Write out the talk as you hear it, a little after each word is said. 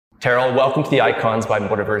Terrell, welcome to the Icons by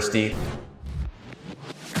Motiversity.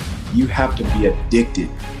 You have to be addicted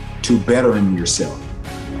to bettering yourself,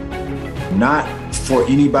 not for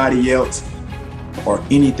anybody else or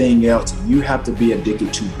anything else. You have to be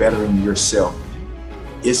addicted to bettering yourself.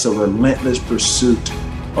 It's a relentless pursuit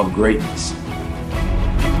of greatness.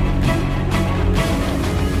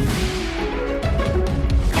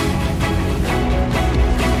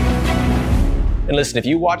 And listen, if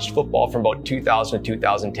you watched football from about 2000 to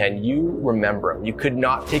 2010, you remember him. You could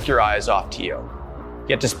not take your eyes off T.O.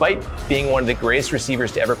 Yet despite being one of the greatest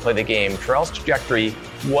receivers to ever play the game, Terrell's trajectory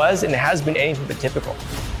was and has been anything but typical.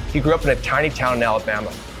 He grew up in a tiny town in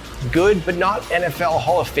Alabama. Good, but not NFL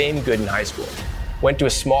Hall of Fame good in high school. Went to a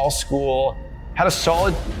small school, had a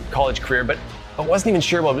solid college career, but wasn't even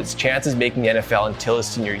sure about his chances making the NFL until his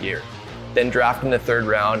senior year. Then drafted in the third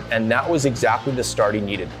round, and that was exactly the start he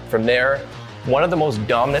needed. From there, one of the most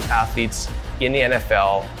dominant athletes in the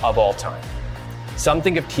NFL of all time. Some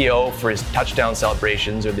think of T.O. for his touchdown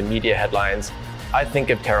celebrations or the media headlines. I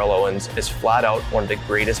think of Terrell Owens as flat out one of the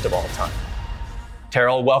greatest of all time.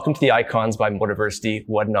 Terrell, welcome to the Icons by Motiversity.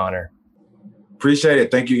 What an honor. Appreciate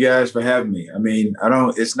it. Thank you guys for having me. I mean,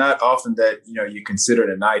 it's not often that, you're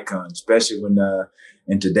considered an icon, especially when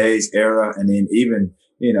in today's era, and then even,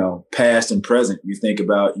 past and present, you think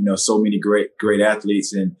about, so many great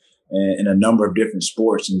athletes in a number of different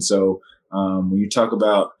sports. And so when you talk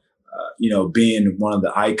about, being one of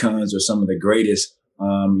the icons or some of the greatest,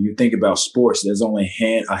 you think about sports, there's only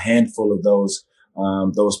a handful of those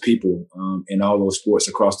people in all those sports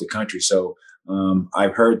across the country. So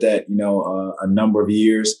I've heard that, a number of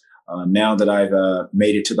years now that I've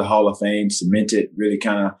made it to the Hall of Fame, cemented really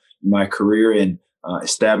kind of my career and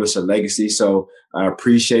established a legacy. So I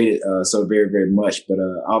appreciate it so very, very much. But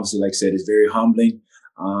obviously, like I said, it's very humbling.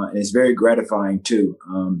 And it's very gratifying too,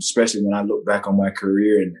 especially when I look back on my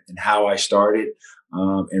career and how I started,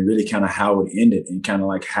 and really kind of how it ended, and kind of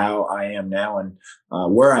like how I am now and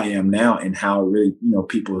where I am now, and how really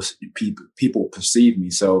people perceive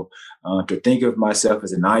me. So to think of myself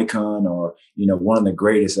as an icon or one of the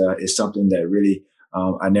greatest is something that really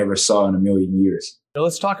I never saw in a million years.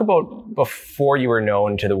 Let's talk about before you were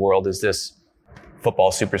known to the world as this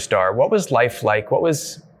football superstar. What was life like? What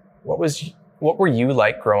were you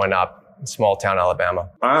like growing up in small town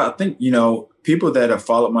Alabama? I think, people that have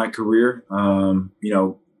followed my career,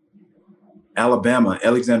 Alabama,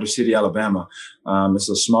 Alexander City, Alabama, it's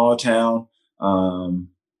a small town,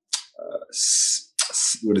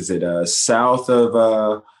 south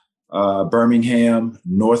of Birmingham,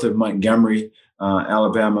 north of Montgomery,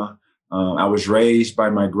 Alabama. I was raised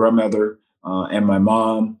by my grandmother and my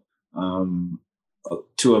mom,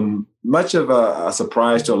 to much of a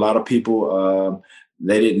surprise to a lot of people.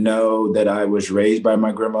 They didn't know that I was raised by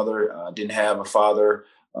my grandmother. Didn't have a father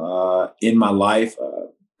in my life.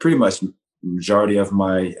 Pretty much majority of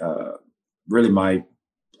my my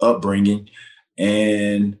upbringing.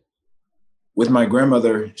 And with my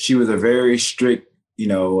grandmother, she was a very strict,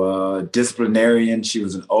 disciplinarian. She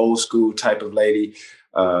was an old school type of lady.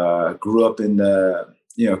 Grew up in the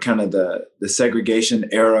kind of the segregation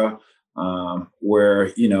era.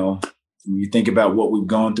 Where, when you think about what we've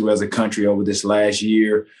gone through as a country over this last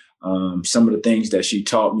year, some of the things that she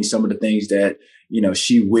taught me, some of the things that,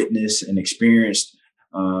 she witnessed and experienced,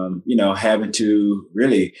 having to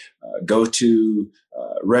really go to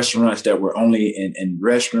restaurants that were only in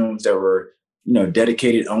restrooms that were,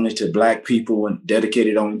 dedicated only to Black people and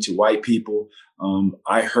dedicated only to white people.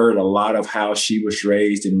 I heard a lot of how she was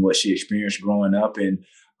raised and what she experienced growing up. And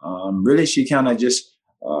really, she kind of just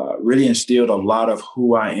really instilled a lot of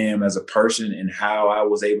who I am as a person and how I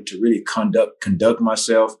was able to really conduct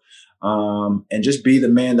myself and just be the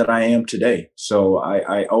man that I am today. So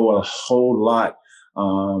I owe a whole lot,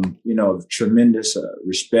 of tremendous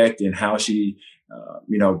respect in how she,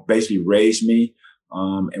 basically raised me.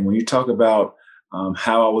 And when you talk about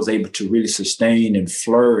how I was able to really sustain and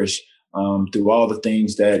flourish through all the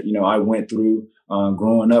things that, I went through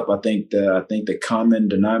growing up, I think the common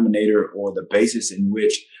denominator or the basis in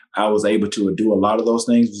which I was able to do a lot of those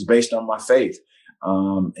things was based on my faith.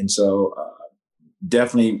 And so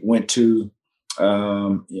definitely went to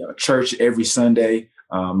church every Sunday.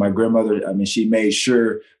 My grandmother, she made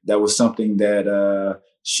sure that was something that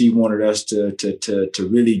she wanted us to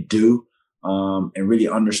really do and really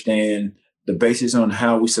understand the basis on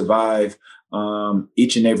how we survive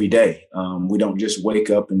each and every day. We don't just wake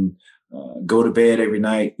up and go to bed every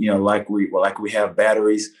night, like we have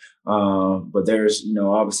batteries. But there's,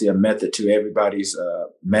 obviously a method to everybody's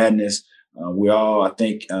madness. We all, I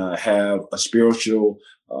think, have a spiritual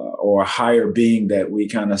or a higher being that we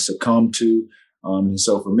kind of succumb to And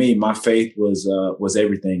so for me, my faith was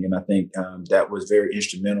everything. And I think that was very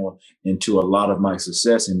instrumental into a lot of my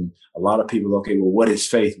success. And a lot of people, okay, well, what is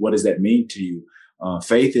faith? What does that mean to you?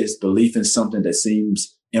 Faith is belief in something that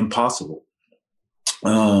seems impossible,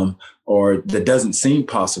 or that doesn't seem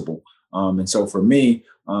possible. And so for me,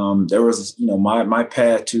 there was, my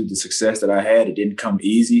path to the success that I had. It didn't come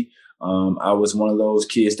easy. I was one of those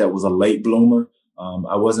kids that was a late bloomer.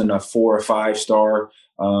 I wasn't a 4 or 5 star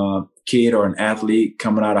kid or an athlete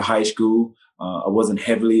coming out of high school. I wasn't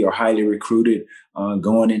heavily or highly recruited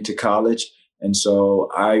going into college. And so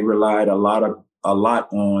I relied a lot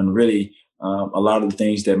on really a lot of the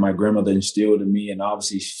things that my grandmother instilled in me. And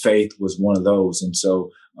obviously faith was one of those. And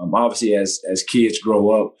so obviously as kids grow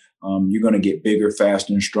up, you're going to get bigger,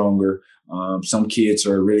 faster, and stronger. Some kids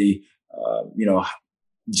are really,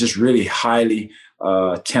 just really highly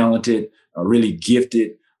talented, really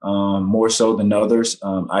gifted, more so than others.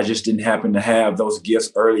 I just didn't happen to have those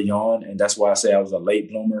gifts early on. And that's why I say I was a late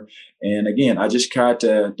bloomer. And again, I just tried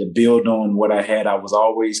to build on what I had. I was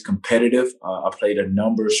always competitive. I played a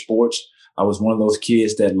number of sports. I was one of those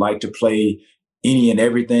kids that liked to play any and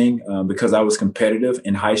everything because I was competitive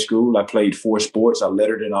in high school. I played 4 sports. I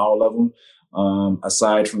lettered in all of them.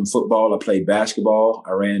 Aside from football, I played basketball,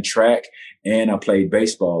 I ran track, and I played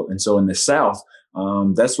baseball. And so in the South,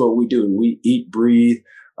 that's what we do. We eat, breathe,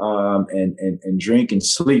 and drink and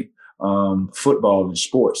sleep football and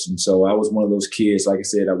sports. And so I was one of those kids. Like I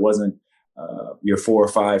said, I wasn't your 4 or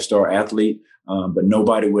 5 star athlete, but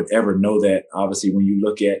nobody would ever know that. Obviously, when you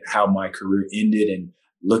look at how my career ended and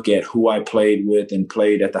look at who I played with and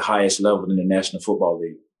played at the highest level in the National Football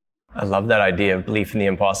League. I love that idea of belief in the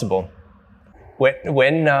impossible.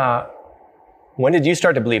 When did you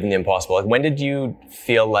start to believe in the impossible? Like, when did you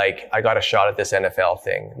feel like I got a shot at this NFL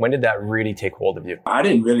thing? When did that really take hold of you? I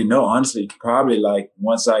didn't really know, honestly. Probably like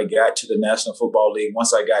once I got to the National Football League,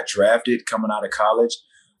 once I got drafted coming out of college.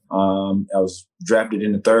 I was drafted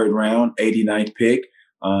in the 3rd round, 89th pick.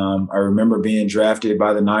 I remember being drafted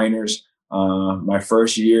by the Niners. My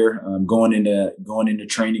first year, going into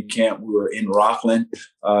training camp, we were in Rockland,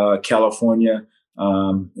 California.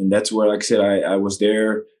 And that's where, like I said, I was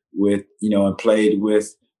there with, and played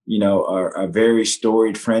with, a very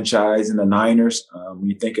storied franchise in the Niners. When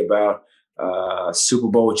you think about Super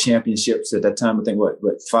Bowl championships at that time, I think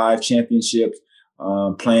 5 championships,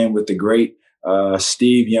 playing with the great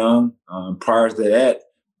Steve Young. Prior to that,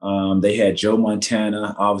 they had Joe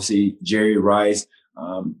Montana, obviously Jerry Rice.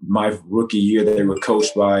 My rookie year, they were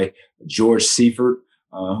coached by George Seifert,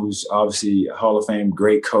 who's obviously a Hall of Fame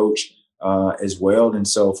great coach as well. And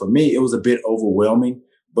so for me, it was a bit overwhelming.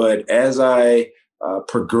 But as I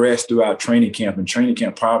progressed throughout training camp, and training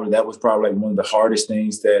camp that was probably one of the hardest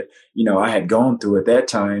things that, I had gone through at that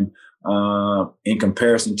time in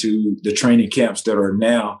comparison to the training camps that are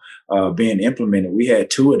now being implemented. We had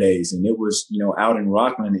 2-a-days, and it was, out in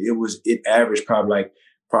Rockland, it averaged probably like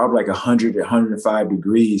 100 to 105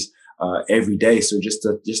 degrees every day. So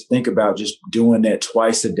just think about just doing that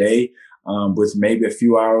twice a day with maybe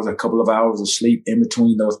a couple of hours of sleep in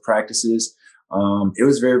between those practices. It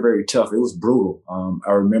was very, very tough. It was brutal.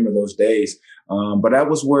 I remember those days. But that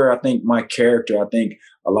was where I think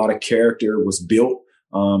a lot of character was built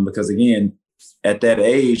because, again, at that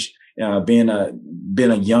age, being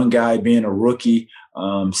a young guy, being a rookie,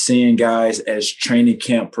 seeing guys as training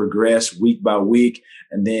camp progressed week by week,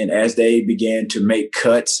 and then as they began to make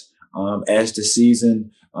cuts as the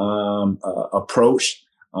season approached,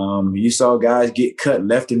 you saw guys get cut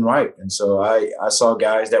left and right. And so I saw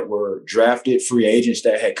guys that were drafted, free agents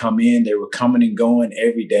that had come in. They were coming and going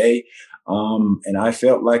every day. And I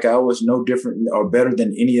felt like I was no different or better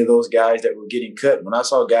than any of those guys that were getting cut. When I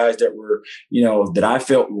saw guys that were, that I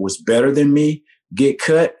felt was better than me get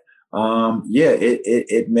cut,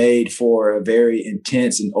 it made for a very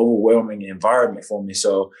intense and overwhelming environment for me.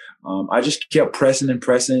 So I just kept pressing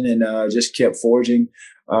and just kept forging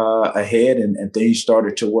ahead, and things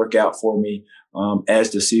started to work out for me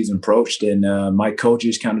as the season approached. And my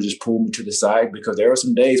coaches kind of just pulled me to the side because there were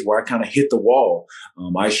some days where I kind of hit the wall.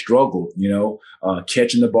 I struggled,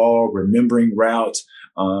 catching the ball, remembering routes,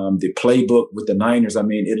 the playbook with the Niners. I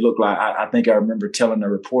mean, it looked like I think I remember telling a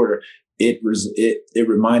reporter, it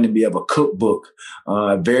reminded me of a cookbook,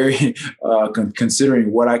 very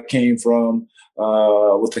considering what I came from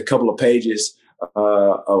with a couple of pages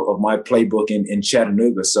of my playbook in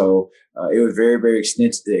Chattanooga. So it was very, very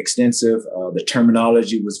extensive. The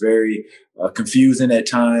terminology was very confusing at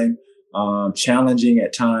times, challenging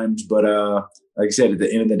at times. But like I said, at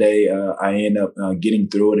the end of the day, I ended up getting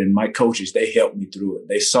through it. And my coaches, they helped me through it.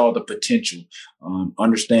 They saw the potential,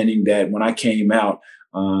 understanding that when I came out,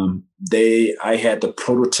 I had the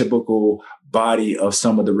prototypical body of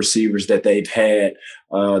some of the receivers that they've had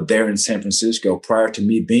there in San Francisco. Prior to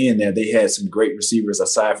me being there, they had some great receivers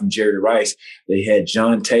aside from Jerry Rice. They had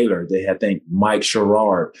John Taylor. They had, I think, Mike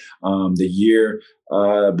Sherrard. The year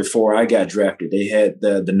before I got drafted, they had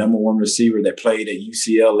the number one receiver that played at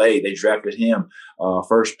UCLA. They drafted him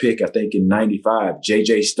first pick, I think, in '95,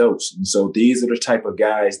 J.J. Stokes. And so these are the type of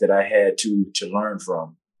guys that I had to learn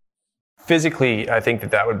from. Physically, I think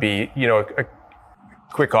that would be, a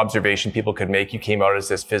quick observation people could make. You came out as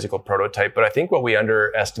this physical prototype, but I think what we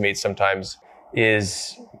underestimate sometimes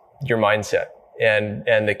is your mindset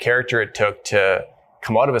and the character it took to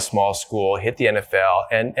come out of a small school, hit the NFL,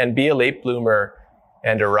 and be a late bloomer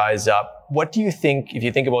and to rise up. What do you think, if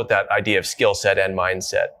you think about that idea of skill set and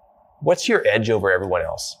mindset, what's your edge over everyone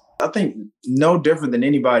else? I think no different than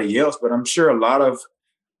anybody else, but I'm sure a lot of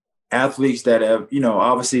athletes that have,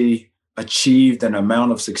 obviously achieved an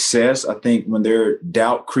amount of success, I think when their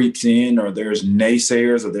doubt creeps in or there's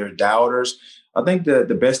naysayers or there's doubters, I think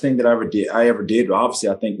the best thing that I ever did, obviously,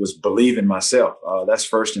 I think was believe in myself. That's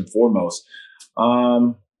first and foremost.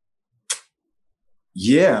 And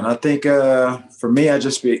I think for me,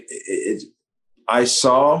 I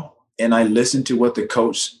saw and I listened to what the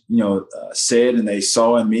coach, said, and they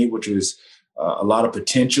saw in me, which was a lot of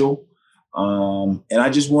potential. And I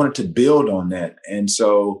just wanted to build on that. And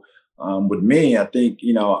so with me, I think,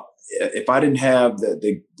 if I didn't have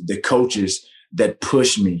the coaches that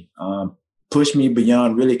pushed me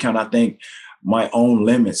beyond really kind of, I think, my own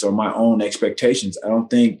limits or my own expectations, I don't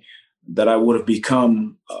think that I would have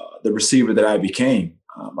become the receiver that I became.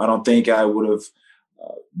 I don't think I would have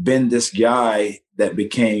been this guy that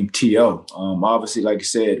became T.O. Obviously, like I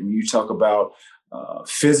said, when you talk about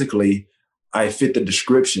physically, I fit the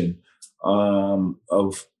description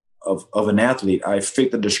of an athlete. I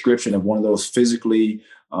fit the description of one of those physically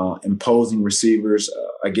imposing receivers.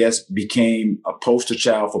 I guess became a poster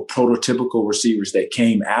child for prototypical receivers that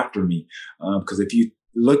came after me. Because if you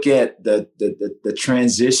look at the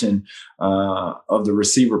transition of the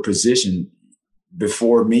receiver position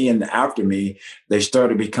before me and after me, they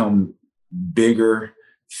started to become bigger,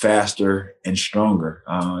 faster, and stronger.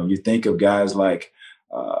 You think of guys like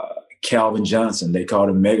Calvin Johnson, they called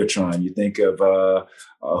him Megatron. You think of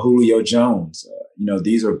Julio Jones.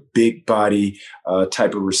 These are big body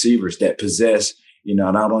type of receivers that possess,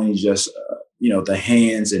 not only just, the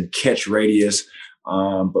hands and catch radius,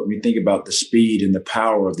 but when you think about the speed and the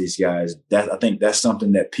power of these guys, I think that's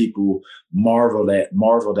something that people marveled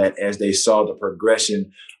at as they saw the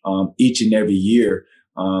progression each and every year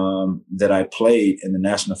that I played in the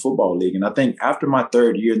National Football League. And I think after my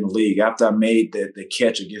third year in the league, after I made the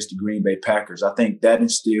catch against the Green Bay Packers, I think that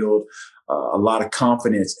instilled a lot of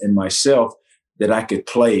confidence in myself that I could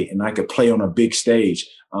play and I could play on a big stage.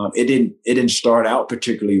 It didn't start out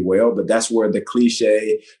particularly well, but that's where the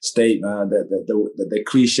cliche statement, the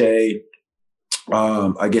cliche,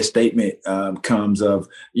 I guess, statement comes of,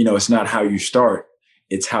 it's not how you start,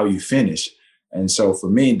 it's how you finish. And so for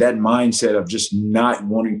me, that mindset of just not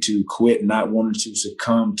wanting to quit, not wanting to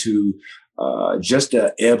succumb to just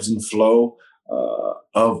the ebbs and flow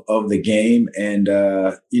of the game and,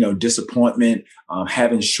 disappointment,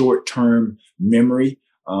 having short-term memory.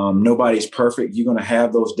 Nobody's perfect. You're going to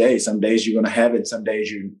have those days. Some days you're going to have it. Some days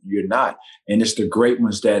you're not. And it's the great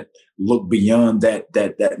ones that look beyond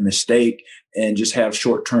that mistake and just have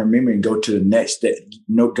short-term memory and go to the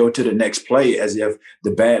next play as if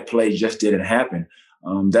the bad play just didn't happen.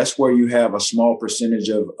 That's where you have a small percentage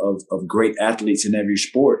of great athletes in every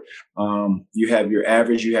sport. You have your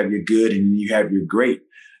average, you have your good, and you have your great.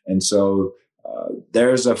 And so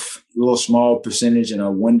there's a little small percentage and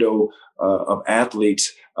a window of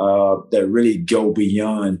athletes that really go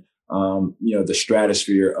beyond, the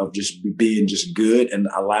stratosphere of just being just good and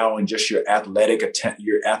allowing just your athletic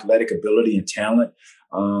ability and talent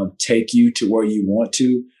take you to where you want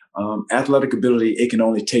to. Athletic ability, it can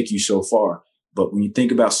only take you so far. But when you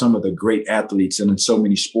think about some of the great athletes and in so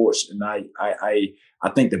many sports, and I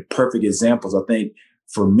think the perfect examples, I think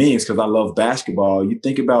for me, it's because I love basketball. You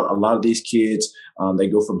think about a lot of these kids, they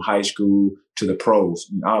go from high school to the pros.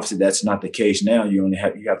 And obviously, that's not the case now. You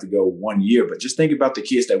have to go 1 year. But just think about the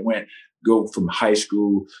kids that go from high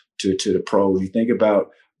school to the pros. You think about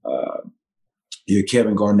your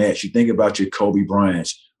Kevin Garnett. You think about your Kobe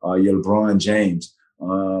Bryant, your LeBron James,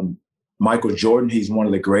 Michael Jordan. He's one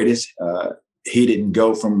of the greatest. He didn't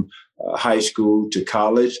go from high school to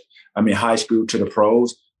college. High school to the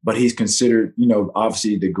pros. but he's considered,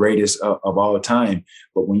 obviously the greatest of all time.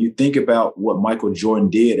 But when you think about what Michael Jordan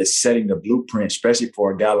did as setting the blueprint, especially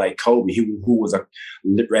for a guy like Kobe, who was at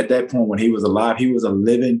that point when he was alive, he was a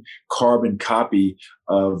living carbon copy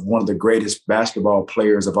of one of the greatest basketball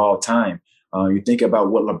players of all time. You think about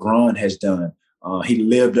what LeBron has done. He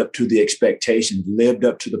lived up to the expectations, lived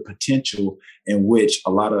up to the potential in which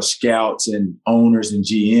a lot of scouts and owners and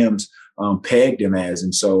GMs pegged him as.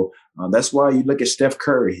 And so that's why you look at Steph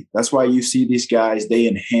Curry. That's why you see these guys, they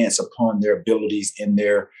enhance upon their abilities and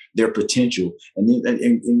their potential. And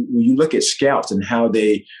when you look at scouts and how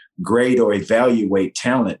they grade or evaluate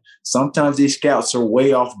talent, sometimes these scouts are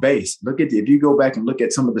way off base. If you go back and look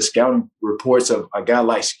at some of the scouting reports of a guy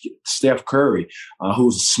like Steph Curry,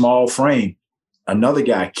 who's small frame, another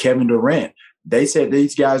guy, Kevin Durant, they said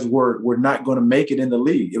these guys were not going to make it in the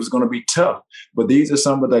league. It was going to be tough. But these are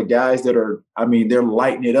some of the guys that are, they're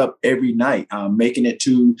lighting it up every night, making it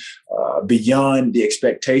to beyond the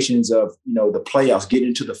expectations of, the playoffs, getting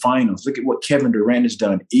into the finals. Look at what Kevin Durant has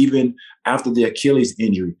done, even after the Achilles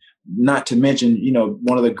injury. Not to mention,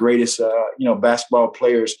 one of the greatest, basketball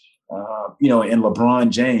players, in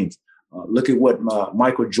LeBron James. Look at what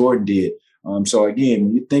Michael Jordan did. So again,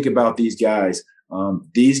 when you think about these guys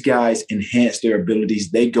enhance their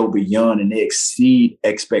abilities. They go beyond and they exceed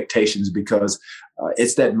expectations because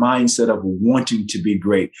it's that mindset of wanting to be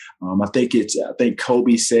great. I think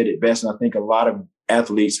Kobe said it best, and I think a lot of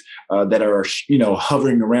athletes that are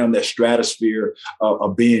hovering around that stratosphere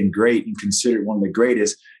of being great and considered one of the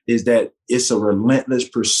greatest is that it's a relentless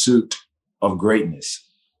pursuit of greatness.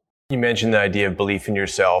 You mentioned the idea of belief in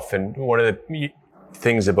yourself, and one of the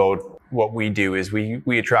things about what we do is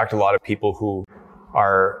we attract a lot of people who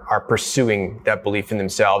are pursuing that belief in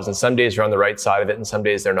themselves. And some days they're on the right side of it, and some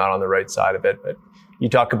days they're not on the right side of it. But you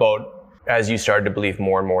talk about as you started to believe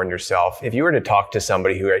more and more in yourself. If you were to talk to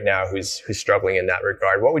somebody who right now who's struggling in that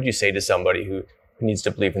regard, what would you say to somebody who needs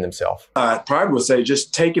to believe in themselves? I probably would say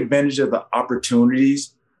just take advantage of the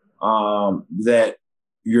opportunities that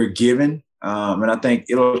you're given. And I think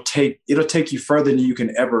it'll take you further than you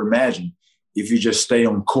can ever imagine if you just stay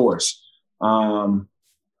on course.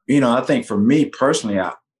 I think for me personally,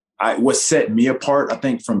 what set me apart, I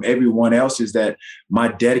think from everyone else, is that my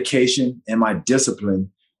dedication and my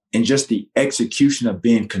discipline and just the execution of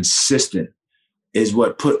being consistent is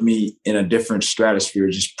what put me in a different stratosphere,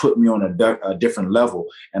 just put me on a different level.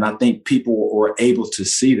 And I think people were able to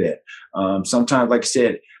see that. Sometimes, like I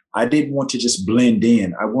said, I didn't want to just blend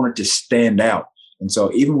in. I wanted to stand out. And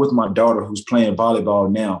so even with my daughter who's playing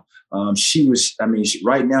volleyball now,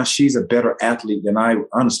 right now she's a better athlete than I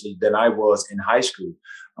was in high school.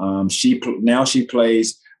 She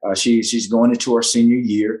plays, she's going into her senior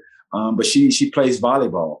year, but she plays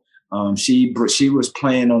volleyball. She was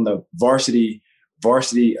playing on the varsity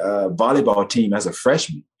volleyball team as a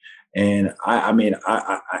freshman. And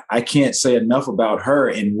I can't say enough about her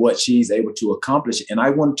and what she's able to accomplish. And I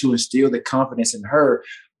wanted to instill the confidence in her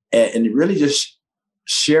and really just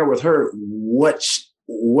share with her what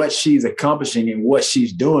she's accomplishing and what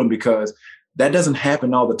she's doing, because that doesn't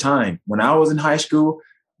happen all the time. When I was in high school,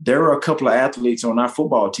 there were a couple of athletes on our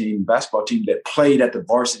basketball team that played at the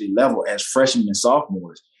varsity level as freshmen and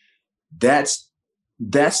sophomores. That's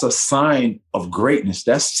a sign of greatness.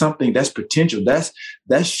 That's something, that's potential. That's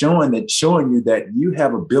showing you that you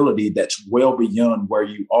have ability that's well beyond where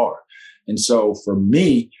you are. And so for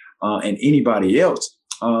me and anybody else,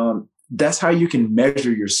 that's how you can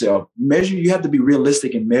measure yourself. You have to be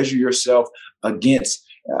realistic and measure yourself against,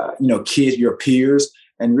 kids, your peers,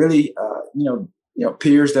 and really,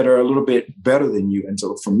 peers that are a little bit better than you. And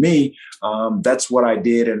so for me, that's what I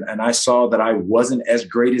did. And I saw that I wasn't as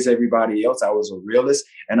great as everybody else. I was a realist,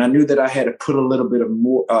 and I knew that I had to put a little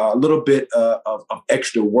bit of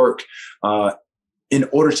extra work in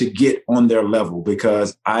order to get on their level,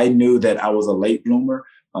 because I knew that I was a late bloomer.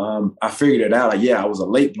 I figured it out. I was a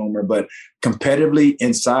late bloomer, but competitively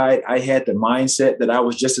inside, I had the mindset that I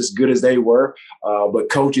was just as good as they were. But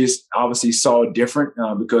coaches obviously saw it different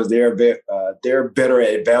because they're better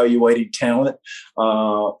at evaluating talent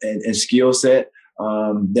and skill set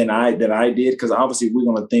than I did. Because obviously we're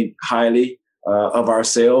going to think highly of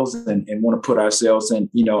ourselves and want to put ourselves in,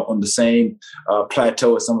 on the same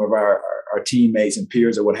plateau as some of our teammates and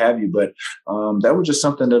peers or what have you. But that was just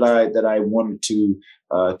something that I wanted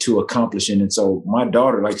to accomplish. And so my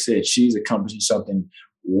daughter, like I said, she's accomplishing something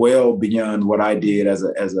well beyond what I did as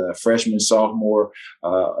a freshman, sophomore,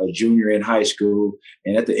 a junior in high school.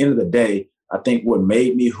 And at the end of the day, I think what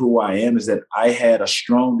made me who I am is that I had a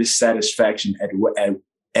strong dissatisfaction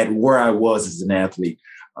at where I was as an athlete,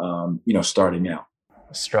 starting out.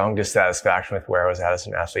 Strong dissatisfaction with where I was at as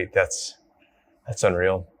an athlete. That's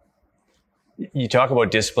unreal. You talk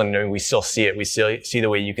about discipline. I mean, we still see it. We still see the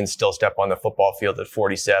way you can still step on the football field at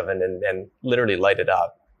 47 and literally light it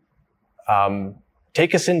up.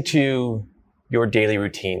 Take us into your daily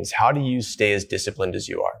routines. How do you stay as disciplined as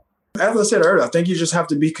you are? As I said earlier, I think you just have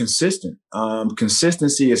to be consistent.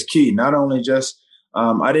 Consistency is key. Not only just,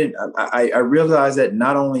 I realized that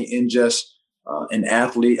not only in just an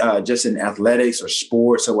athlete, just in athletics or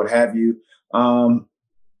sports or what have you,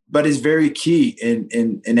 but it's very key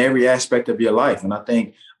in every aspect of your life. And I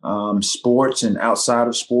think sports and outside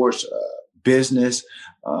of sports, business,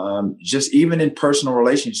 just even in personal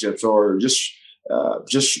relationships or just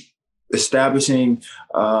establishing,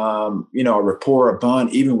 a rapport, a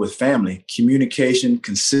bond, even with family, communication,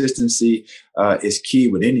 consistency is key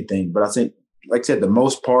with anything. But I think, like I said, the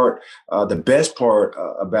best part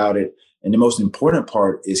about it and the most important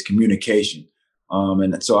part is communication.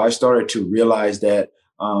 And so I started to realize that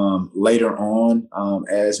later on,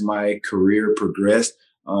 as my career progressed,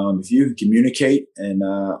 if you can communicate and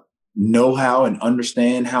know how and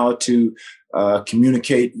understand how to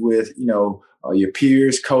communicate with, your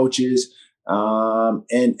peers, coaches,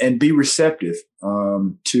 and be receptive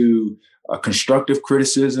to constructive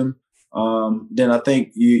criticism, then I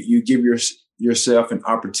think you give yourself an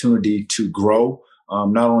opportunity to grow,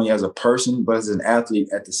 not only as a person, but as an athlete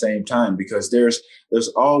at the same time, because there's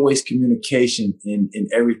always communication in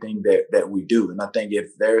everything that we do. And I think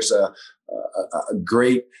if there's a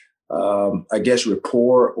great,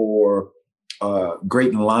 rapport or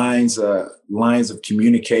great lines of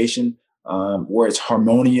communication, where it's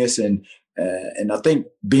harmonious and I think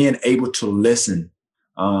being able to listen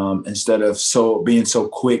instead of being so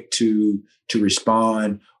quick to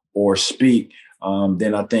respond or speak,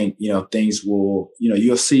 then I think things will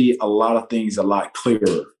you'll see a lot of things a lot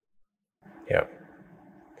clearer. Yeah,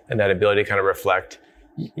 and that ability to kind of reflect.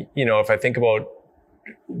 If I think about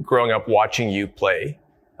growing up watching you play,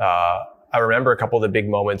 I remember a couple of the big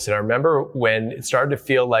moments, and I remember when it started to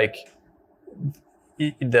feel like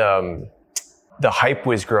the hype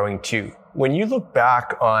was growing too. When you look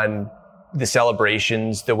back on the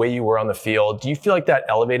celebrations, the way you were on the field, do you feel like that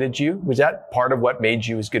elevated you? Was that part of what made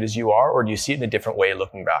you as good as you are, or do you see it in a different way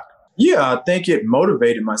looking back? Yeah, I think it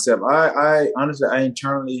motivated myself. I honestly, I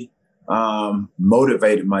internally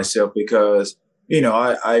motivated myself because,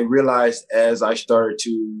 I realized as I started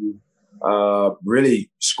to really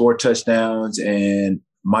score touchdowns and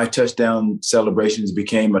my touchdown celebrations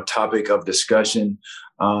became a topic of discussion.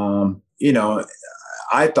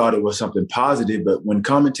 I thought it was something positive, but when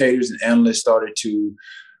commentators and analysts started to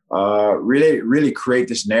really create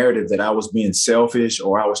this narrative that I was being selfish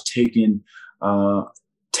or I was taken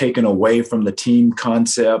away from the team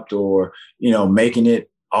concept or, making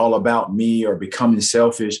it all about me or becoming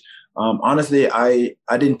selfish, honestly, I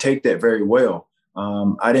didn't take that very well.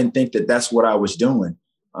 I didn't think that that's what I was doing.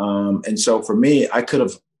 And so for me, I could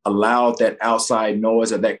have allowed that outside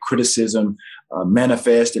noise or that criticism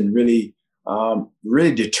manifest and really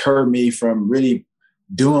deter me from really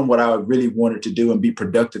doing what I really wanted to do and be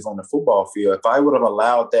productive on the football field. If I would have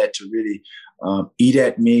allowed that to really eat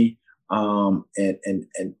at me and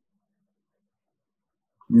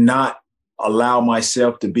not allow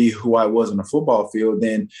myself to be who I was on the football field,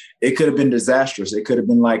 then it could have been disastrous. It could have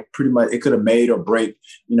been it could have made or break,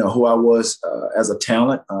 who I was as a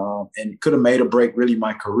talent, and could have made or break really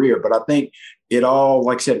my career. But I think it all,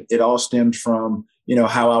 like I said, it all stemmed from,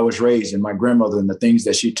 how I was raised and my grandmother and the things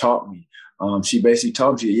that she taught me. She basically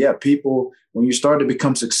taught me, people, when you start to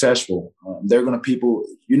become successful, you're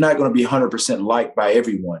not going to be 100% liked by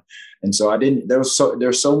everyone. And so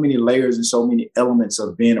there's so many layers and so many elements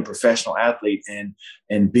of being a professional athlete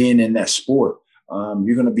and being in that sport.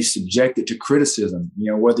 You're going to be subjected to criticism,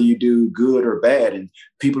 whether you do good or bad, and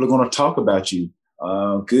people are going to talk about you,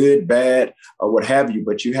 good, bad, or what have you,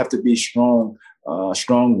 but you have to be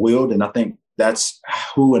strong-willed. And I think that's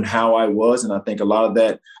who and how I was. And I think a lot of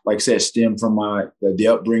that, like I said, stemmed from the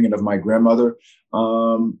upbringing of my grandmother.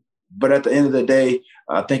 But at the end of the day,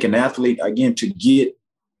 I think an athlete, again, to get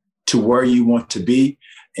to where you want to be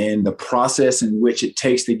and the process in which it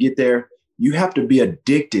takes to get there, you have to be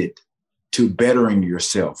addicted to bettering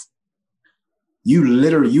yourself. You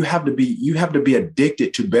have to be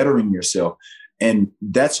addicted to bettering yourself. And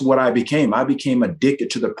that's what I became. I became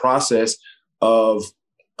addicted to the process of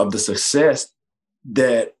the success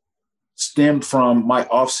that stemmed from my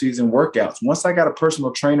off-season workouts. Once I got a personal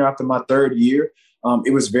trainer after my third year,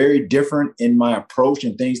 it was very different in my approach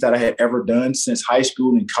and things that I had ever done since high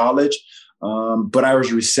school and college. But I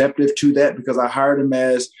was receptive to that because I hired him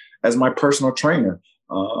as my personal trainer.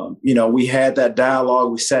 We had that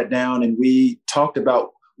dialogue. We sat down and we talked about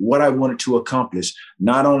what I wanted to accomplish,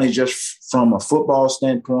 not only just from a football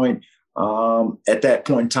standpoint at that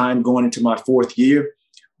point in time going into my fourth year,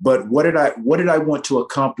 but what did I want to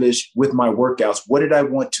accomplish with my workouts? What did I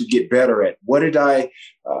want to get better at? What did I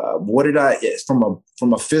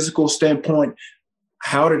from a physical standpoint,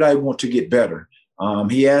 how did I want to get better?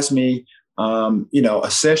 He asked me,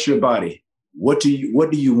 assess your body. What do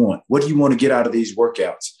you want? What do you want to get out of these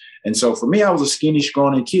workouts? And so for me, I was a skinny,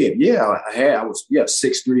 scrawny kid. Yeah, I was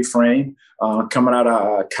 6'3" frame coming out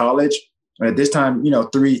of college. And at this time,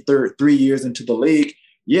 3 years into the league,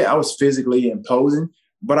 yeah, I was physically imposing,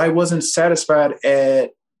 but I wasn't satisfied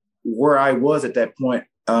at where I was at that point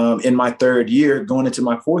in my third year, going into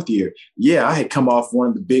my fourth year. Yeah, I had come off one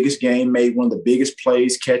of the biggest games, made one of the biggest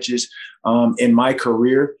plays, catches in my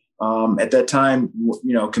career. At that time,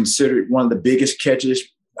 considered one of the biggest catches,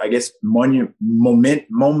 I guess, monumental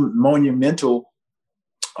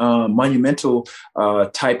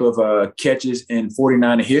type of catches in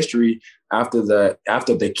 49er history after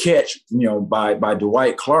the catch, by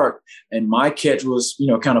Dwight Clark. And my catch was,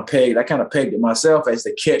 kind of pegged it myself as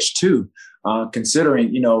the catch too,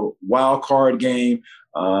 considering, wild card game,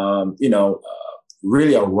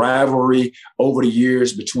 really a rivalry over the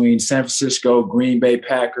years between San Francisco, Green Bay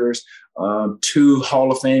Packers, two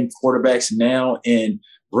Hall of Fame quarterbacks now in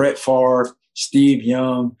Brett Favre, Steve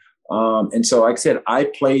Young. And so, like I said, I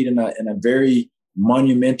played in a very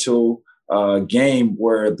monumental game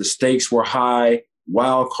where the stakes were high,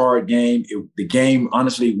 wild card game. The game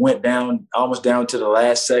honestly went down, almost down to the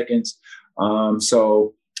last seconds.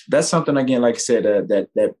 So that's something, again, like I said,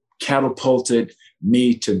 that catapulted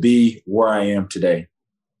me to be where I am today.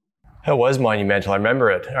 It was monumental. I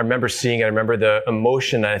remember it. I remember seeing it. I remember the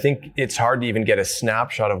emotion. And I think it's hard to even get a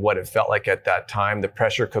snapshot of what it felt like at that time, the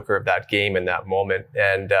pressure cooker of that game in that moment.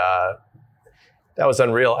 And that was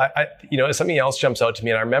unreal. Something else jumps out to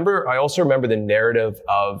me. And I also remember the narrative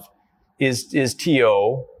of, is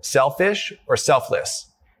T.O. selfish or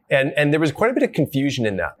selfless? And there was quite a bit of confusion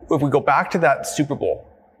in that. If we go back to that Super Bowl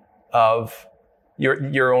of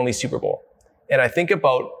your only Super Bowl, and I think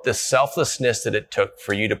about the selflessness that it took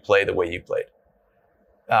for you to play the way you played.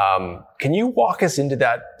 Can you walk us into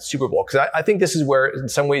that Super Bowl? Because I think this is where, in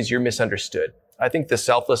some ways, you're misunderstood. I think the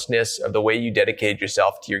selflessness of the way you dedicated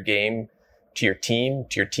yourself to your game, to your team,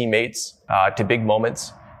 to your teammates, to big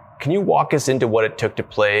moments. Can you walk us into what it took to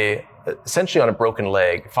play essentially on a broken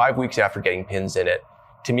leg 5 weeks after getting pins in it?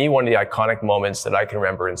 To me, one of the iconic moments that I can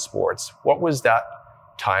remember in sports. What was that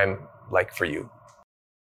time like for you?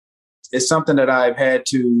 It's something that I've had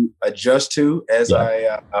to adjust to as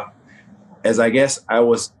I guess I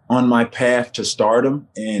was on my path to stardom.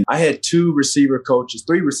 And I had three receiver coaches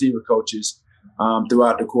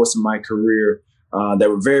throughout the course of my career that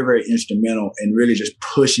were very, very instrumental in really just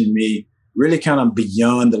pushing me really kind of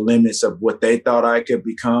beyond the limits of what they thought I could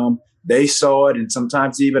become. They saw it. And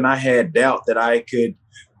sometimes even I had doubt that I could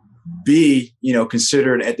be,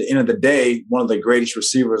 considered at the end of the day, one of the greatest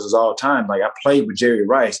receivers of all time. Like I played with Jerry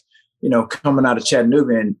Rice. Coming out of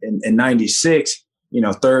Chattanooga in 96,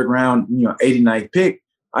 third round, 89th pick,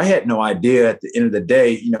 I had no idea at the end of the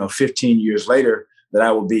day, 15 years later, that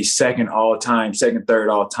I would be second, third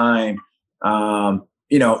all time,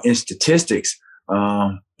 in statistics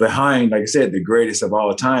behind, like I said, the greatest of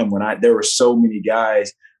all time when there were so many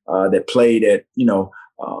guys that played at,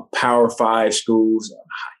 Power 5 schools,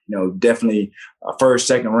 definitely first,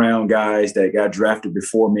 second round guys that got drafted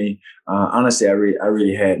before me. Honestly, I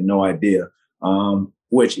really had no idea.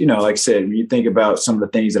 Which, like I said, when you think about some of the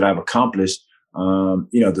things that I've accomplished,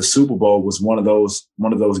 the Super Bowl was one of those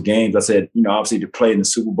games. I said, obviously to play in the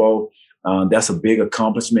Super Bowl, that's a big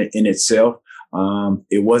accomplishment in itself.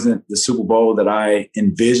 It wasn't the Super Bowl that I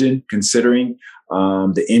envisioned, considering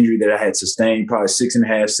the injury that I had sustained probably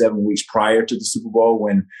 6.5, 7 weeks prior to the Super Bowl,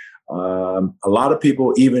 when a lot of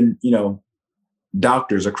people, even,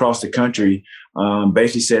 doctors across the country,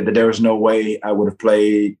 basically said that there was no way I would have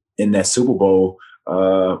played in that Super Bowl,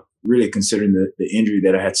 really considering the injury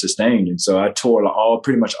that I had sustained. And so I tore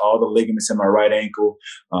pretty much all the ligaments in my right ankle.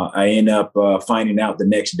 I ended up finding out the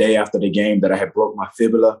next day after the game that I had broke my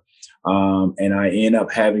fibula. And I ended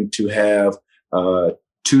up having to have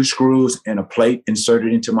 2 screws and a plate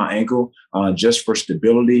inserted into my ankle just for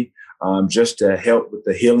stability, just to help with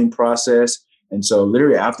the healing process. And so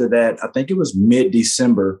literally after that, I think it was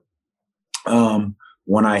mid-December when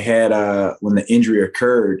when the injury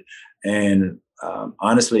occurred. And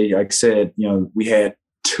honestly, like I said, we had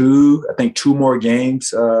 2 more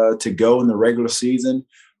games to go in the regular season.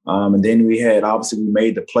 And then we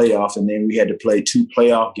made the playoffs, and then we had to play 2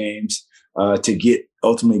 playoff games to get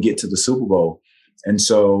ultimately get to the Super Bowl. And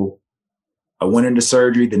so I went into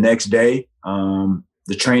surgery the next day.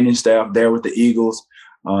 The training staff there with the Eagles,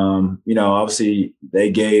 obviously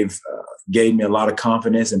they gave me a lot of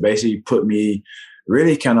confidence and basically put me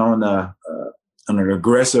really kind of on an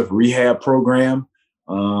aggressive rehab program.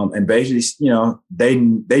 And basically, they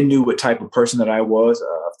knew what type of person that I was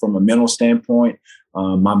from a mental standpoint.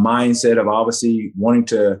 My mindset of obviously wanting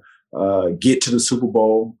to get to the Super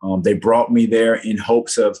Bowl. They brought me there in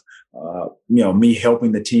hopes of, me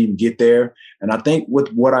helping the team get there. And I think with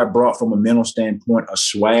what I brought from a mental standpoint, a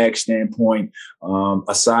swag standpoint,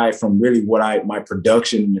 aside from really my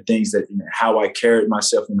production and the things that, how I carried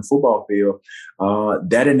myself in the football field,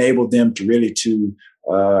 that enabled them to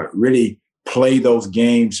really play those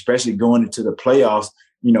games, especially going into the playoffs,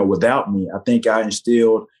 without me. I think I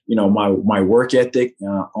instilled, my work ethic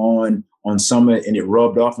on some of it, and it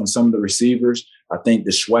rubbed off on some of the receivers. I think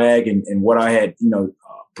the swag and what I had,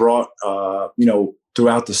 brought,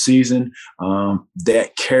 throughout the season,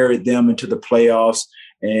 that carried them into the playoffs.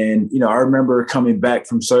 And, I remember coming back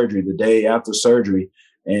from surgery the day after surgery,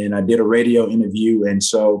 and I did a radio interview. And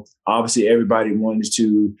so obviously everybody wanted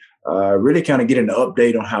to really kind of get an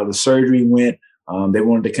update on how the surgery went. They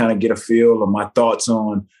wanted to kind of get a feel of my thoughts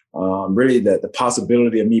on really the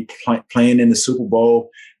possibility of me playing in the Super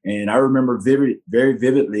Bowl. And I remember very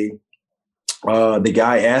vividly the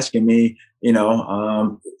guy asking me,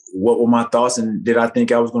 what were my thoughts and did I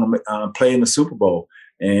think I was going to play in the Super Bowl?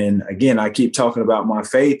 And again, I keep talking about my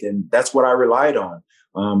faith, and that's what I relied on.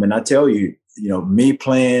 And I tell you, me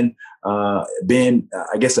playing, being,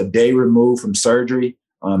 I guess, a day removed from surgery,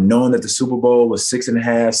 knowing that the Super Bowl was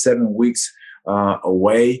 6.5, 7 weeks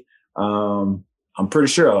away. I'm pretty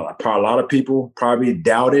sure a lot of people probably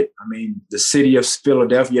doubted. I mean, the city of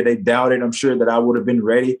Philadelphia, they doubted. I'm sure that I would have been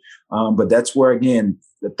ready. But that's where, again,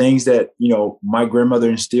 the things that, my grandmother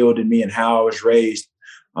instilled in me and how I was raised,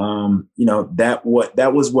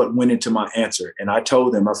 that was what went into my answer. And I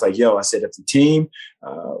told them, I was like, I said, if the team,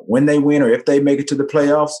 when they win or if they make it to the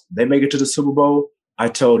playoffs, they make it to the Super Bowl, I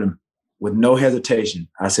told them with no hesitation,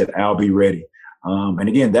 I said, I'll be ready. And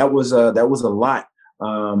again, that was a lot.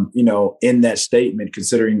 In that statement,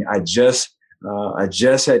 considering I just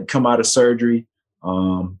had come out of surgery,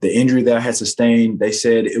 the injury that I had sustained, they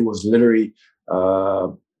said it was literally,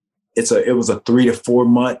 it was a 3 to 4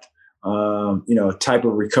 month, type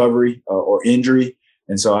of recovery or injury.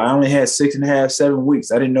 And so I only had 6.5, 7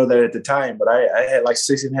 weeks. I didn't know that at the time, but I had like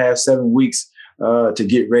 6.5, 7 weeks to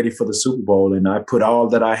get ready for the Super Bowl. And I put all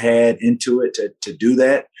that I had into it to do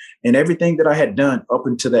that. And everything that I had done up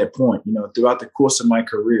until that point, throughout the course of my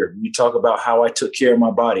career, you talk about how I took care of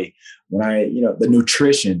my body, when the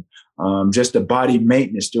nutrition, just the body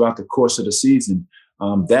maintenance throughout the course of the season.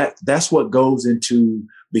 That's what goes into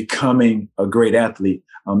becoming a great athlete.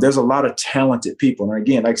 There's a lot of talented people. And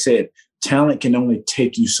again, like I said, talent can only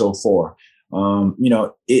take you so far.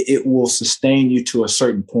 It will sustain you to a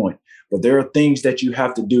certain point. But there are things that you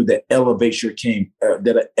have to do that elevates your game,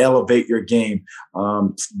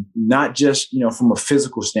 not just, from a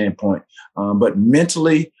physical standpoint, but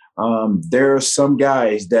mentally. There are some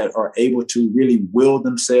guys that are able to really will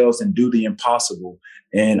themselves and do the impossible.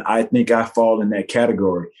 And I think I fall in that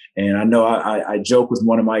category. And I know I joke with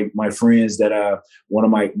one of my friends that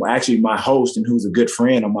my host, and who's a good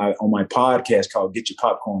friend on my podcast called Get Your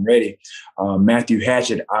Popcorn Ready, Matthew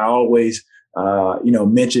Hatchett. I always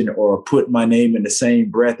mention or put my name in the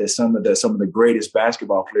same breath as some of the greatest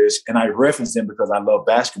basketball players. And I reference them because I love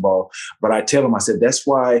basketball, but I tell them, I said, that's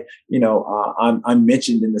why, I'm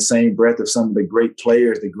mentioned in the same breath of some of the great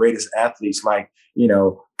players, the greatest athletes like,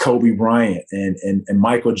 Kobe Bryant and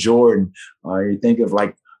Michael Jordan. You think of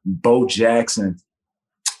like Bo Jackson,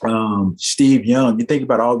 Steve Young. You think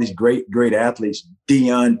about all these great athletes,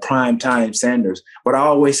 Deion, Primetime Sanders. But I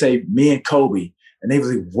always say me and Kobe. And they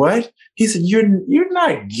was like, what? He said, you're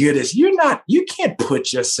not good as you can't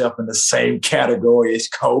put yourself in the same category as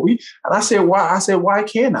Kobe. And I said, why? I said, why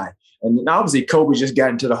can't I? And then obviously Kobe just got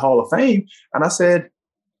into the Hall of Fame. And I said,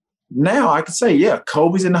 now I can say, yeah,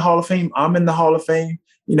 Kobe's in the Hall of Fame. I'm in the Hall of Fame.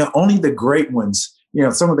 Only the great ones,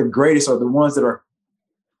 some of the greatest are the ones that are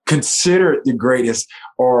considered the greatest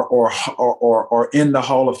or in the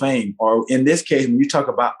Hall of Fame. Or in this case, when you talk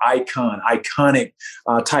about iconic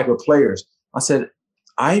type of players, I said,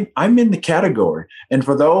 I'm in the category. And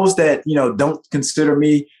for those that, don't consider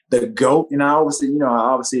me the GOAT, obviously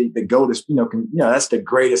the GOAT is, that's the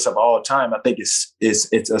greatest of all time. I think it's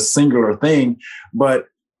a singular thing. But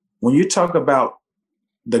when you talk about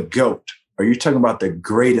the GOAT, or you're talking about the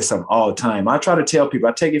greatest of all time, I try to tell people,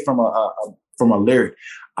 I take it from a lyric.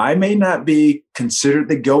 I may not be considered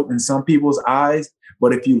the GOAT in some people's eyes,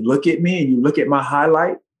 But if you look at me and you look at my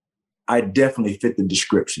highlight, I definitely fit the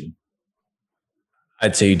description.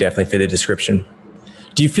 I'd say you definitely fit the description.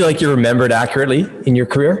 Do you feel like you're remembered accurately in your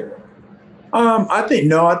career? I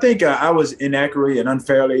think I was inaccurately and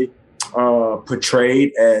unfairly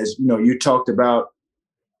portrayed as, you talked about,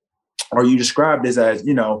 or you described this as,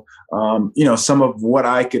 some of what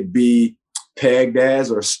I could be pegged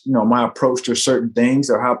as, or, my approach to certain things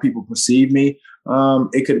or how people perceive me.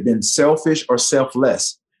 It could have been selfish or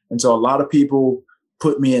selfless. And so a lot of people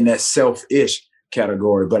put me in that selfish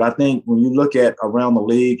category. But I think when you look at around the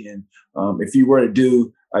league, and if you were to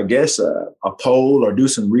do, I guess, a poll or do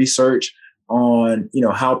some research on,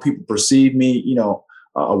 how people perceive me,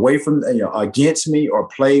 away from, against me or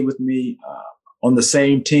play with me on the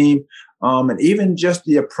same team. And even just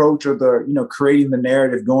the approach of the, creating the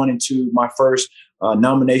narrative going into my first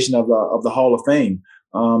nomination of the Hall of Fame.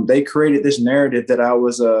 They created this narrative that I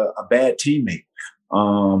was a bad teammate,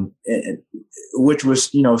 which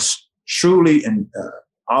was, truly and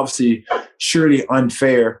obviously surely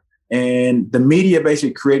unfair. And the media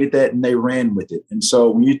basically created that and they ran with it. And so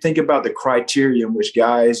when you think about the criteria in which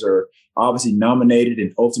guys are obviously nominated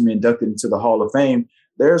and ultimately inducted into the Hall of Fame,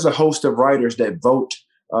 there's a host of writers that vote.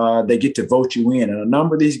 They get to vote you in. And a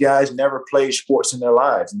number of these guys never played sports in their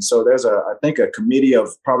lives. And so there's I think a committee of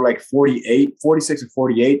probably like 46 or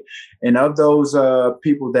 48. And of those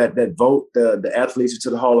people that vote the athletes into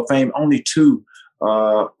the Hall of Fame, only two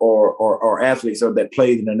or athletes that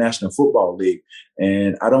played in the National Football League.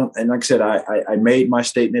 And like I said, I made my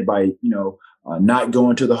statement by, not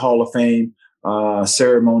going to the Hall of Fame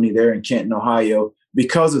ceremony there in Canton, Ohio,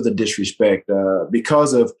 because of the disrespect,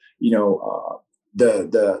 because of,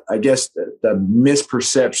 I guess the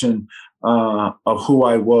misperception of who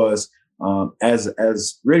I was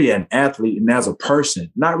as really an athlete and as a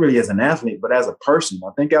person, not really as an athlete, but as a person.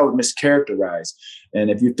 I think I was mischaracterized.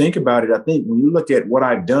 And if you think about it, I think when you look at what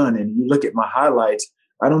I've done and you look at my highlights,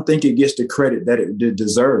 I don't think it gets the credit that it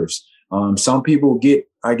deserves. Some people get,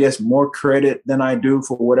 I guess, more credit than I do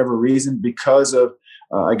for whatever reason because of,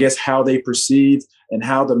 I guess, how they perceive and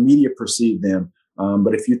how the media perceive them.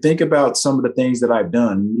 But if you think about some of the things that I've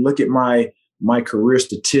done, you look at my career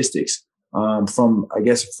statistics from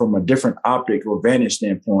a different optic or vantage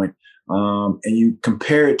standpoint, and you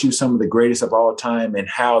compare it to some of the greatest of all time and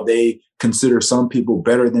how they consider some people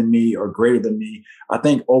better than me or greater than me, I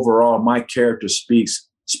think overall my character speaks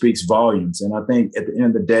volumes. And I think at the end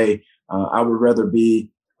of the day, I would rather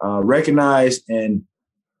be recognized and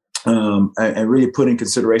really put in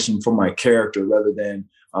consideration for my character rather than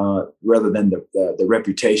the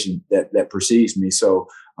reputation that precedes me. So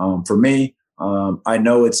for me, I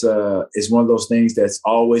know it's one of those things that's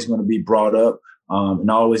always going to be brought up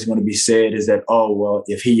and always going to be said is that, oh, well,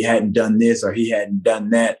 if he hadn't done this or he hadn't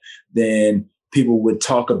done that, then people would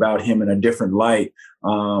talk about him in a different light.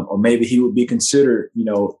 Or maybe he would be considered,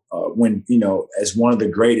 as one of the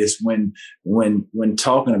greatest when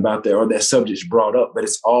talking about that or that subject's brought up. But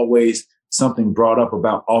it's always something brought up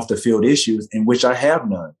about off the field issues in which I have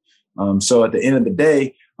none. So at the end of the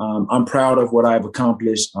day, I'm proud of what I've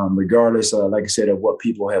accomplished, regardless, like I said, of what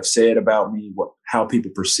people have said about me, how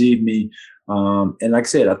people perceive me. And like I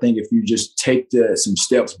said, I think if you just take some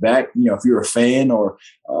steps back, if you're a fan or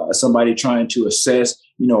somebody trying to assess,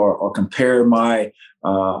 or compare my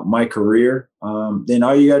career, then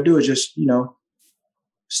all you got to do is just,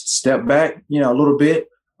 step back, a little bit,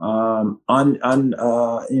 not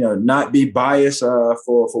be biased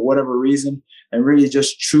for whatever reason, and really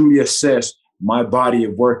just truly assess my body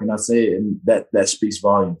of work. And I say, and that speaks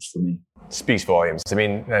volumes for me. Speaks volumes. I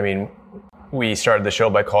mean, we started the show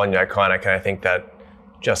by calling you iconic, and I think that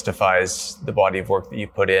justifies the body of work that you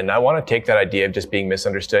put in. I want to take that idea of just being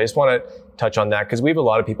misunderstood. I just want to touch on that because we have a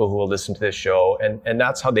lot of people who will listen to this show, and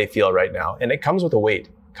that's how they feel right now. And it comes with a weight.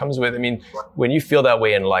 It comes with, when you feel that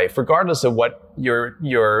way in life, regardless of what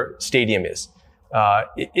your stadium is,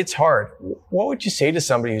 it's hard. What would you say to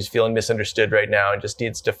somebody who's feeling misunderstood right now and just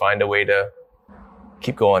needs to find a way to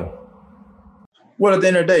keep going? Well, at the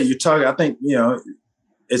end of the day, I think,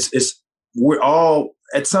 we're all,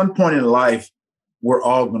 at some point in life, we're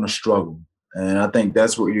all going to struggle. And I think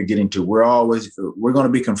that's what you're getting to. We're going to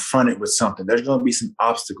be confronted with something. There's going to be some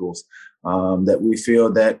obstacles that we feel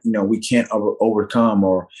that, we can't overcome.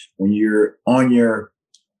 Or when you're on your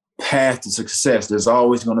path to success, there's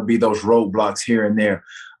always going to be those roadblocks here and there.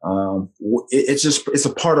 It's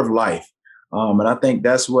a part of life. And I think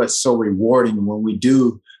that's what's so rewarding when we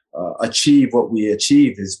do achieve what we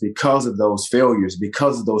achieve is because of those failures,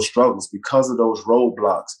 because of those struggles, because of those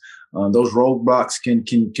roadblocks. Those roadblocks can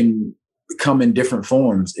come in different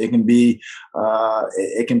forms. It can be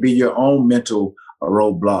your own mental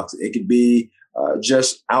roadblocks. It could be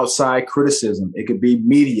just outside criticism. It could be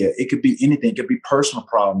media. It could be anything. It could be personal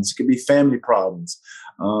problems. It could be family problems.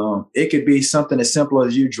 It could be something as simple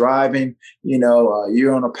as you driving,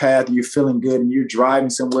 you're on a path, you're feeling good, and you're driving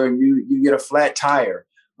somewhere and you get a flat tire.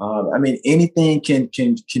 Anything can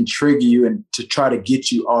trigger you and to try to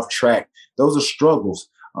get you off track. Those are struggles.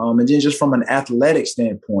 And then just from an athletic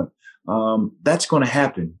standpoint, that's going to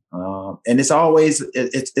happen. And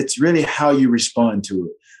it's really how you respond to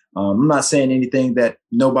it. I'm not saying anything that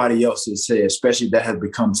nobody else has said, especially that has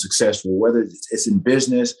become successful, whether it's in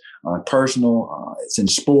business, personal, it's in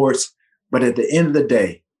sports. But at the end of the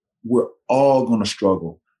day, we're all going to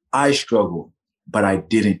struggle. I struggled, but I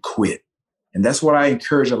didn't quit. And that's what I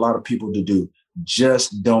encourage a lot of people to do.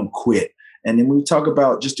 Just don't quit. And then when we talk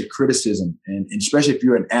about just the criticism, and especially if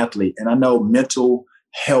you're an athlete, and I know mental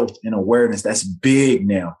health and awareness, that's big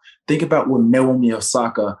now. Think about what Naomi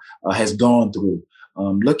Osaka has gone through.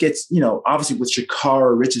 Look at, obviously with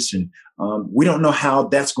Sha'Carri Richardson, we don't know how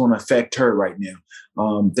that's going to affect her right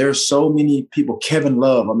now. There's so many people, Kevin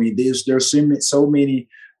Love. There's so many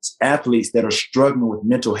athletes that are struggling with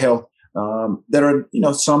mental health that are,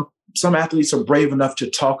 some athletes are brave enough to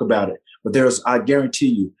talk about it. But I guarantee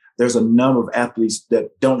you, there's a number of athletes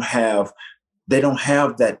that don't have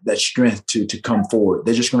that strength to come forward.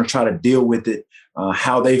 They're just going to try to deal with it,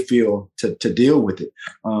 how they feel to deal with it.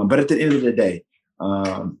 But at the end of the day,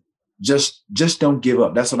 just don't give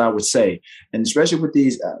up. That's what I would say. And especially with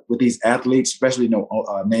these athletes, especially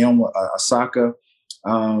Naomi Osaka.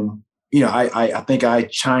 I think I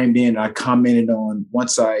chimed in. I commented on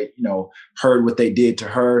once I heard what they did to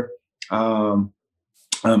her.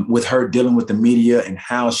 With her dealing with the media and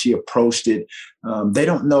how she approached it, they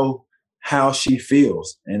don't know how she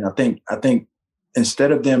feels. And I think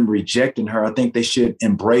instead of them rejecting her, I think they should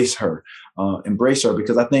embrace her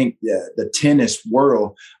because I think the tennis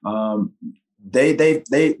world, they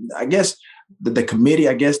I guess the committee,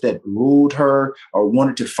 that ruled her or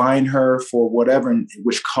wanted to fine her for whatever,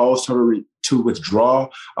 which caused her to withdraw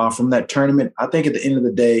from that tournament. I think at the end of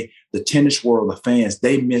the day, the tennis world, the fans,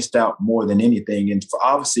 they missed out more than anything. And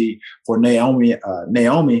obviously for Naomi,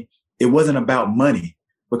 it wasn't about money,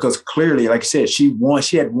 because clearly, like I said, she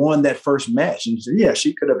had won that first match. And so, yeah,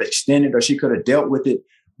 she could have extended or she could have dealt with it.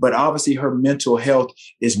 But obviously her mental health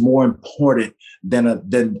is more important than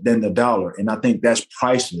the dollar. And I think that's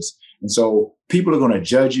priceless. And so people are going to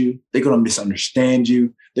judge you. They're going to misunderstand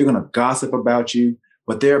you. They're going to gossip about you.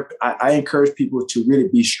 But I encourage people to really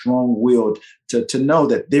be strong-willed to know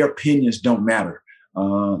that their opinions don't matter.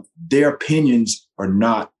 Their opinions are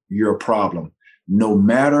not your problem. No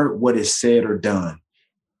matter what is said or done,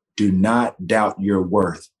 do not doubt your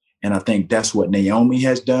worth. And I think that's what Naomi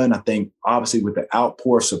has done. I think obviously with the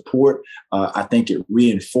outpour of support, I think it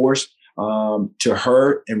reinforced to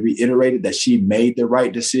her and reiterated that she made the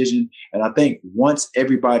right decision. And I think once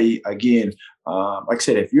everybody, again, like I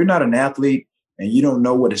said, if you're not an athlete and you don't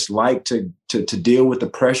know what it's like to deal with the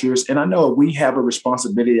pressures, and I know we have a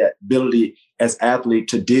responsibility as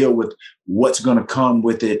athletes to deal with what's going to come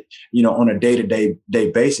with it, on a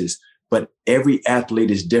day-to-day basis. But every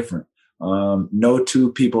athlete is different. No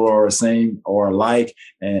two people are the same or alike.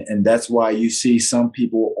 And that's why you see some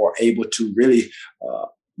people are able to really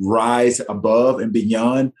rise above and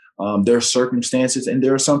beyond their circumstances. And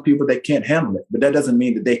there are some people that can't handle it. But that doesn't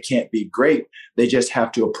mean that they can't be great. They just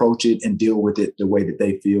have to approach it and deal with it the way that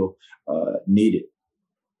they feel needed.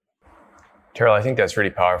 Terrell, I think that's really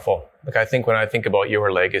powerful. I think when I think about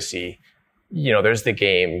your legacy, there's the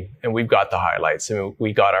game and we've got the highlights. I mean,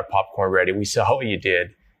 we got our popcorn ready. We saw what you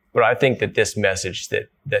did. But I think that this message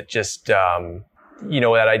that just,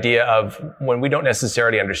 that idea of when we don't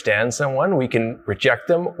necessarily understand someone, we can reject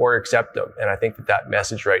them or accept them. And I think that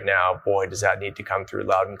message right now, boy, does that need to come through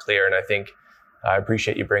loud and clear. And I think I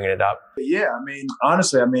appreciate you bringing it up. Yeah,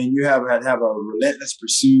 honestly, you have a relentless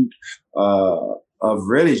pursuit of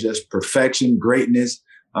really just perfection, greatness.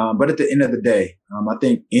 But at the end of the day, I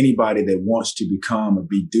think anybody that wants to become or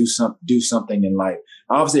do something in life,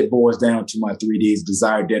 obviously it boils down to my 3Ds: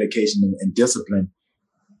 desire, dedication, and discipline.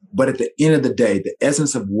 But at the end of the day, the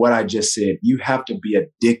essence of what I just said, you have to be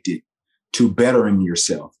addicted to bettering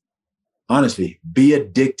yourself. Honestly, be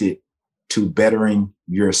addicted to bettering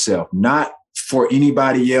yourself, not for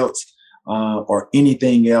anybody else or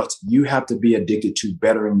anything else. You have to be addicted to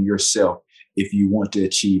bettering yourself if you want to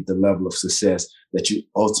achieve the level of success that you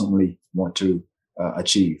ultimately want to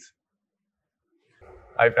achieve.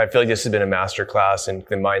 I feel like this has been a masterclass in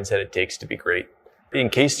the mindset it takes to be great. In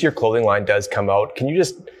case your clothing line does come out, can you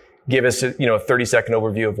just give us a 30-second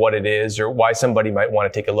overview of what it is or why somebody might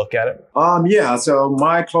want to take a look at it? Yeah. So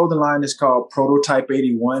my clothing line is called Prototype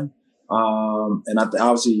 81. And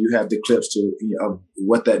obviously you have the clips of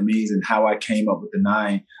what that means and how I came up with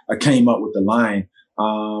the line.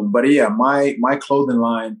 But yeah, my clothing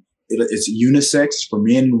line, it's unisex, it's for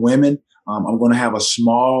men and women. I'm going to have a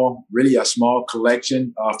small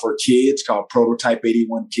collection for kids called Prototype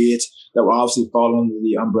 81 Kids that will obviously fall under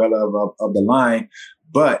the umbrella of the line.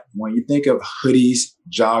 But when you think of hoodies,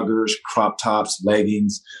 joggers, crop tops,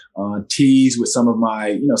 leggings, tees with some of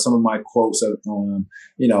my quotes of,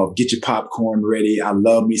 get your popcorn ready. I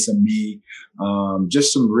love me some me.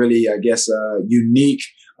 Just some really, unique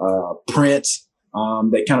prints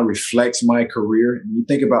that kind of reflects my career. And you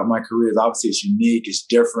think about my career, obviously it's unique, it's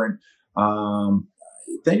different. I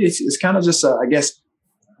think it's kind of just, I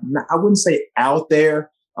wouldn't say out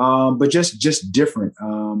there, but just different.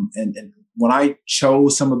 And when I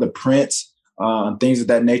chose some of the prints and things of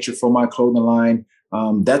that nature for my clothing line,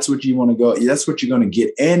 that's what you want to go. That's what you're going to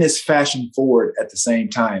get. And it's fashion forward at the same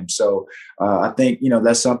time. So I think,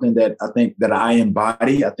 that's something that I think that I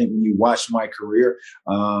embody. I think when you watch my career,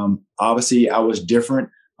 obviously I was different.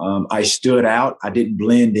 I stood out. I didn't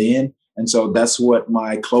blend in. And so that's what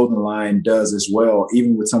my clothing line does as well,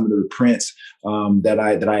 even with some of the prints that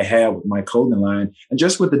I have with my clothing line. And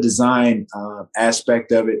just with the design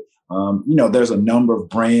aspect of it, there's a number of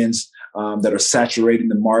brands that are saturating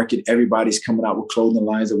the market. Everybody's coming out with clothing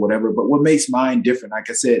lines or whatever. But what makes mine different, like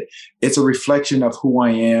I said, it's a reflection of who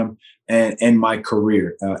I am and my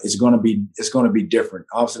career. It's going to be different.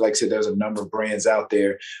 Obviously, like I said, there's a number of brands out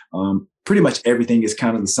there. Pretty much everything is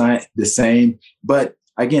kind of the same. But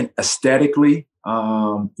again, aesthetically,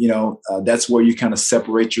 that's where you kind of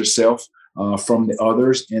separate yourself from the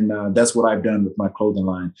others. And that's what I've done with my clothing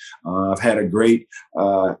line. I've had a great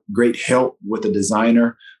help with a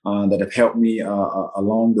designer that have helped me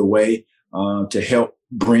along the way to help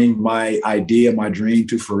bring my idea, my dream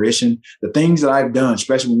to fruition. The things that I've done,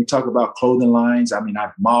 especially when we talk about clothing lines, I've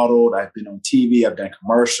modeled, I've been on TV, I've done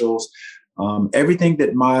commercials, everything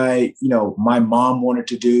that my mom wanted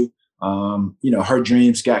to do. Her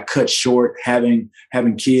dreams got cut short, having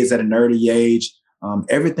kids at an early age.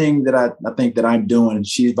 Everything that I think that I'm doing,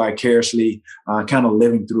 she's vicariously kind of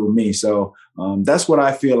living through me. So that's what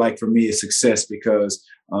I feel like for me is success, because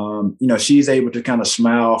she's able to kind of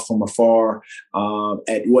smile from afar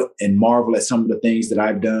and marvel at some of the things that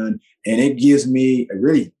I've done, and it gives me a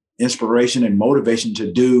really inspiration and motivation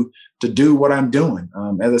to do what I'm doing.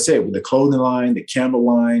 As I said, with the clothing line, the candle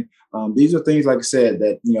line, these are things, like I said,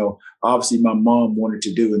 that obviously my mom wanted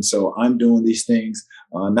to do, and so I'm doing these things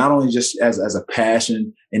not only just as a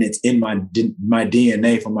passion, and it's in my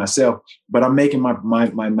DNA for myself, but I'm making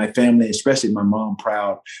my family, especially my mom,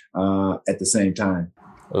 proud at the same time.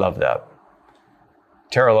 I love that.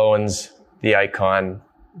 Terrell Owens, the icon.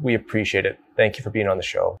 We appreciate it. Thank you for being on the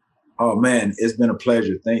show. Oh man, it's been a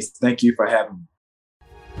pleasure. Thank you for having me.